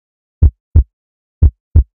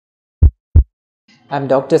I'm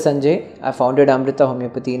Dr. Sanjay. I founded Amrita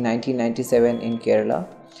Homeopathy in 1997 in Kerala.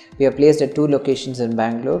 We are placed at two locations in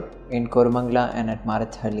Bangalore, in Korumangala and at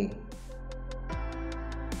Marathalli.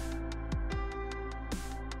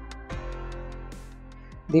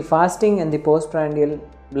 The fasting and the postprandial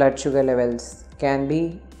blood sugar levels can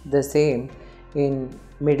be the same in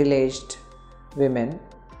middle-aged women.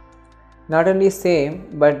 Not only same,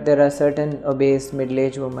 but there are certain obese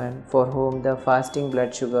middle-aged women for whom the fasting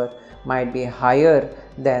blood sugar might be higher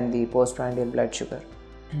than the postprandial blood sugar.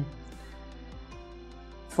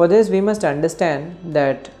 For this, we must understand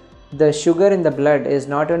that the sugar in the blood is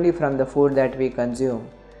not only from the food that we consume,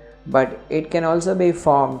 but it can also be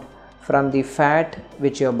formed from the fat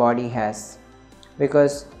which your body has,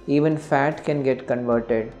 because even fat can get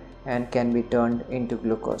converted and can be turned into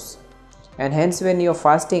glucose. And hence, when you're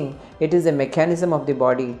fasting, it is a mechanism of the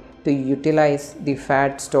body to utilize the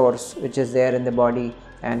fat stores which is there in the body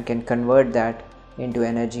and can convert that into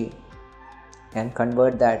energy and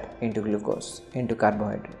convert that into glucose, into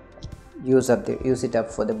carbohydrate. Use it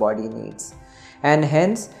up for the body needs. And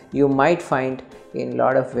hence, you might find in a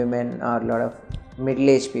lot of women or a lot of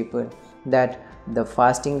middle-aged people that the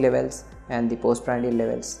fasting levels and the postprandial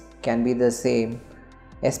levels can be the same,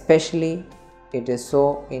 especially it is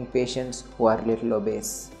so in patients who are little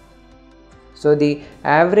obese. So the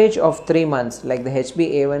average of 3 months, like the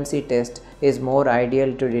HbA1c test, is more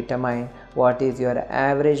ideal to determine what is your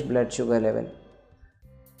average blood sugar level.